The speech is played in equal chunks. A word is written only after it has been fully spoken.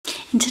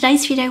In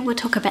today's video, we'll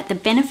talk about the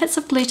benefits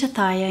of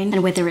glutathione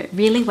and whether it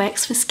really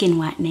works for skin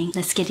whitening.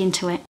 Let's get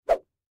into it.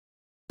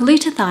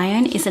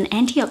 Glutathione is an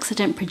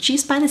antioxidant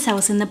produced by the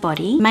cells in the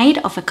body, made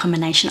of a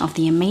combination of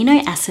the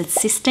amino acids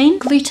cysteine,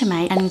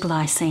 glutamate, and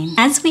glycine.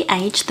 As we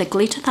age, the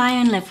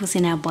glutathione levels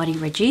in our body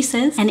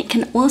reduces, and it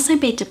can also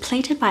be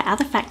depleted by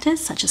other factors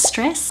such as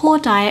stress, poor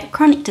diet,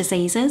 chronic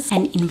diseases,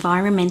 and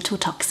environmental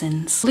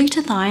toxins.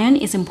 Glutathione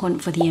is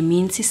important for the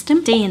immune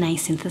system, DNA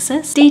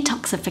synthesis,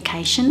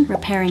 detoxification,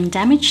 repairing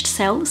damaged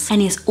cells,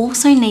 and is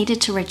also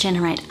needed to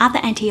regenerate other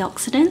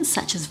antioxidants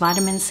such as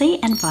vitamin C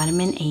and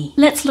vitamin E.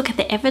 Let's look at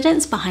the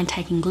evidence behind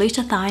taking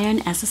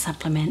glutathione as a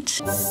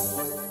supplement.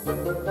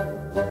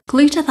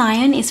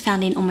 Glutathione is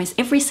found in almost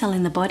every cell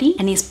in the body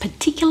and is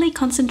particularly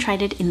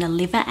concentrated in the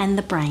liver and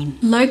the brain.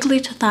 Low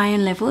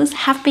glutathione levels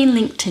have been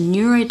linked to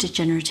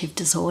neurodegenerative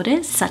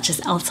disorders such as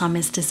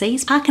Alzheimer's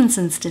disease,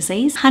 Parkinson's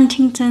disease,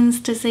 Huntington's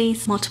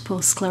disease,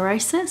 multiple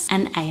sclerosis,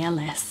 and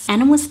ALS.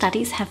 Animal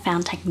studies have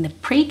found taking the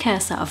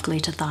precursor of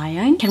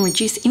glutathione can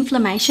reduce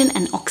inflammation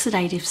and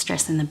oxidative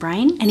stress in the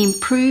brain and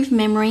improve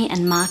memory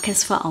and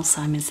markers for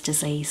Alzheimer's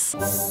disease.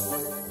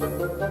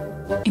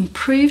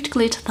 Improved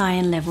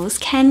glutathione levels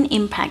can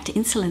impact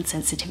insulin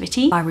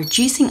sensitivity by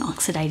reducing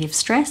oxidative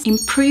stress,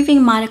 improving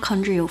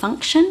mitochondrial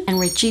function, and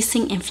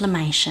reducing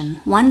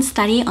inflammation. One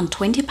study on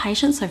 20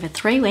 patients over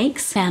 3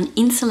 weeks found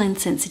insulin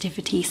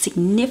sensitivity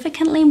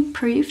significantly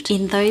improved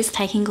in those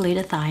taking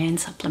glutathione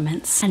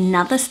supplements.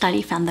 Another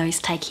study found those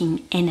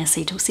taking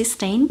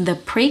N-acetylcysteine, the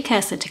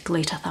precursor to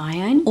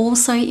glutathione,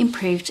 also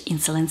improved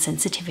insulin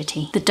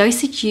sensitivity. The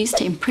dosage used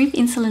to improve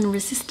insulin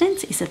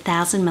resistance is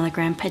 1,000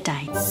 mg per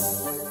day.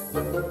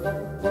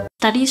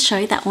 Studies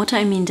show that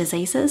autoimmune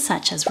diseases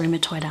such as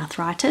rheumatoid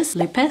arthritis,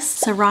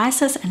 lupus,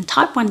 psoriasis, and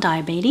type 1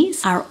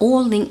 diabetes are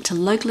all linked to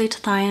low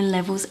glutathione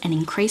levels and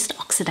increased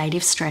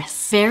oxidative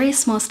stress. Various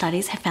small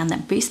studies have found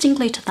that boosting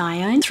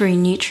glutathione through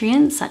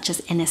nutrients such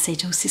as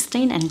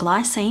N-acetylcysteine and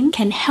glycine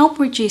can help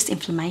reduce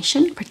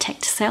inflammation,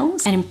 protect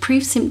cells, and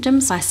improve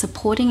symptoms by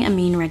supporting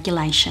immune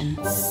regulation.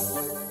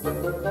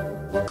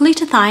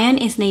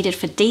 Glutathione is needed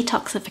for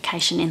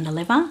detoxification in the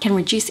liver, can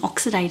reduce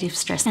oxidative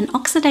stress, and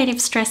oxidative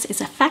stress is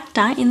a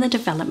factor in the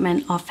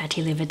development of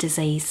fatty liver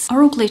disease.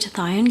 Oral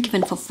glutathione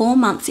given for 4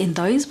 months in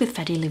those with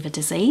fatty liver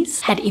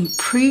disease had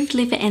improved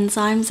liver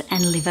enzymes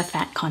and liver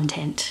fat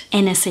content.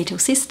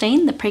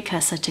 N-acetylcysteine, the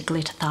precursor to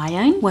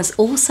glutathione, was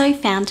also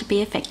found to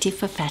be effective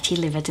for fatty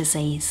liver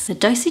disease. The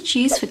dosage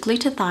used for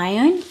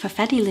glutathione for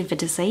fatty liver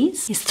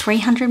disease is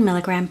 300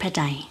 mg per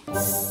day.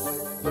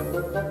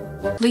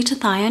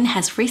 Glutathione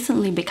has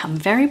recently become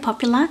very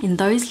popular in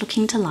those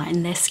looking to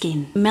lighten their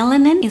skin.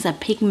 Melanin is a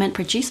pigment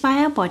produced by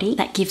our body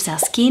that gives our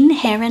skin,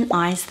 hair, and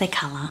eyes their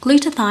colour.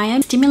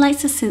 Glutathione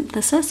stimulates the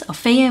synthesis of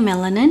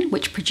pheomelanin,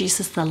 which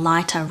produces the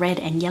lighter red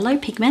and yellow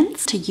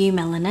pigments, to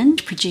eumelanin,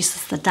 which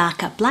produces the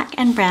darker black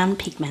and brown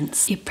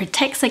pigments. It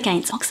protects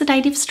against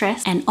oxidative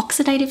stress, and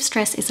oxidative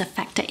stress is a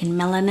factor in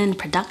melanin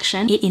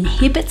production. It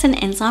inhibits an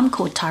enzyme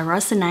called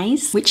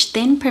tyrosinase, which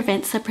then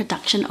prevents the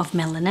production of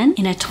melanin.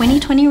 In a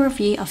 2020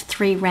 review of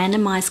 3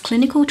 randomized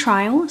clinical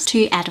trials,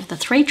 2 out of the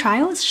 3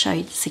 trials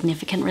showed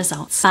significant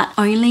results, but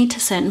only to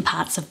certain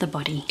parts of the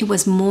body. It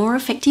was more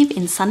effective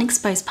in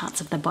sun-exposed parts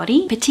of the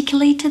body,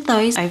 particularly to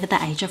those over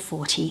the age of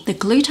 40. The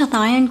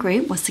glutathione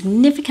group was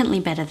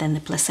significantly better than the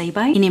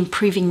placebo in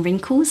improving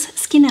wrinkles,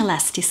 skin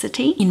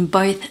elasticity in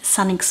both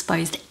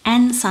sun-exposed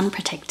and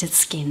sun-protected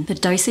skin. The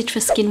dosage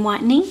for skin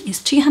whitening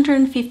is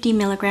 250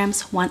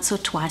 mg once or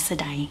twice a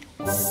day.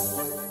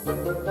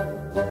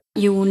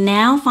 You will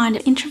now find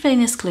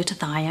intravenous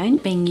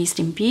glutathione being used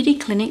in beauty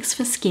clinics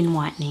for skin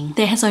whitening.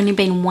 There has only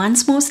been one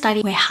small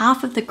study where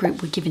half of the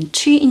group were given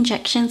 2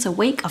 injections a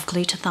week of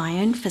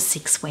glutathione for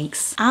 6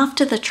 weeks.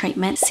 After the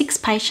treatment, 6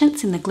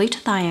 patients in the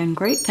glutathione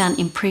group found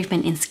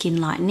improvement in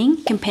skin lightening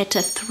compared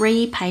to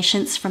 3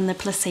 patients from the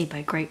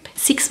placebo group.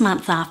 6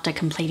 months after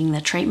completing the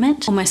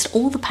treatment, almost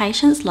all the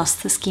patients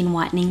lost the skin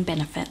whitening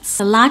benefits.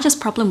 The largest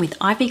problem with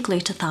IV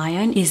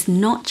glutathione is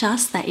not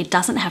just that it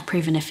doesn't have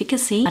proven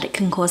efficacy, but it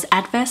can cause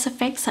adverse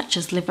effects such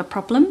as liver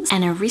problems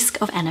and a risk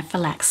of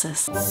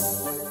anaphylaxis.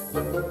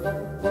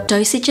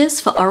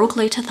 Dosages for oral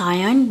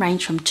glutathione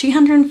range from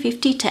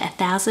 250 to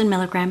 1,000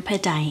 mg per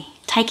day.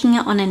 Taking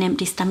it on an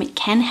empty stomach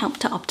can help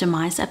to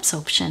optimize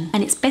absorption,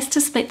 and it's best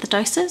to split the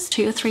doses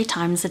 2 or 3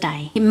 times a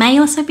day. It may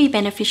also be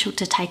beneficial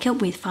to take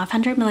it with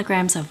 500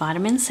 mg of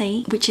vitamin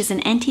C, which is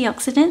an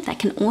antioxidant that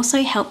can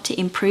also help to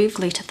improve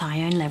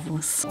glutathione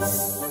levels.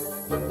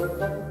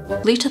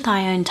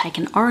 Glutathione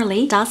taken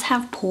orally does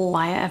have poor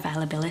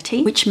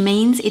bioavailability, which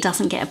means it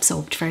doesn't get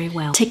absorbed very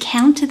well. To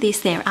counter this,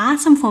 there are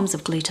some forms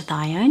of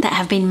glutathione that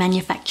have been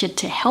manufactured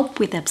to help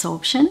with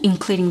absorption,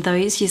 including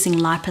those using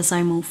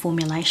liposomal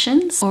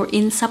formulations or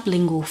in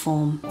sublingual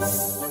form.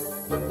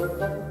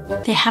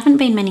 There haven't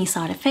been many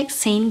side effects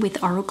seen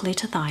with oral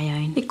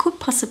glutathione. It could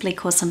possibly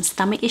cause some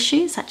stomach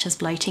issues such as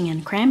bloating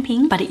and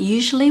cramping, but it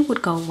usually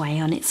would go away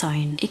on its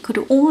own. It could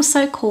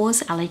also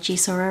cause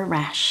allergies or a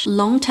rash.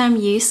 Long-term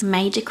use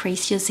may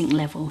decrease your zinc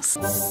levels.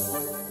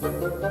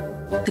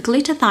 The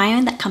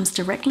glutathione that comes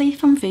directly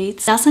from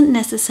foods doesn't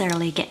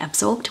necessarily get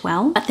absorbed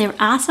well, but there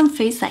are some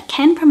foods that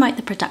can promote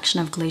the production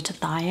of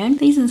glutathione.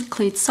 These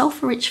include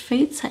sulfur-rich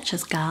foods such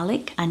as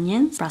garlic,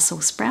 onions,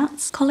 Brussels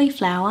sprouts,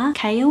 cauliflower,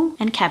 kale,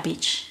 and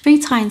cabbage.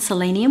 Foods high in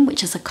selenium,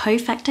 which is a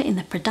cofactor in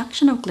the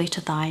production of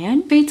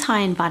glutathione. Foods high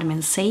in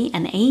vitamin C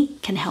and E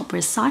can help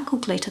recycle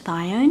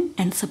glutathione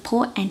and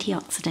support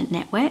antioxidant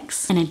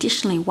networks. And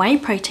additionally, whey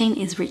protein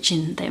is rich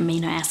in the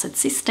amino acid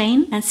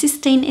cysteine, and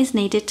cysteine is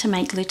needed to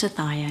make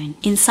glutathione.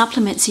 In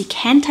supplements, you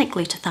can take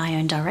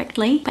glutathione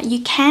directly, but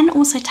you can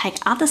also take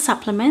other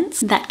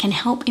supplements that can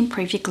help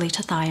improve your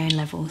glutathione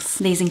levels.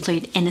 These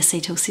include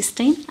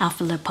N-acetylcysteine,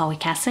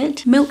 alpha-lipoic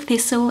acid, milk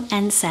thistle,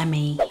 and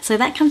SAMe. So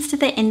that comes to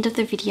the end of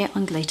the video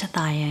on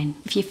glutathione.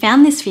 If you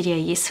found this video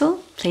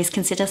useful, please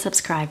consider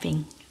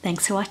subscribing.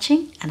 Thanks for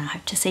watching, and I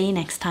hope to see you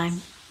next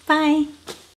time. Bye!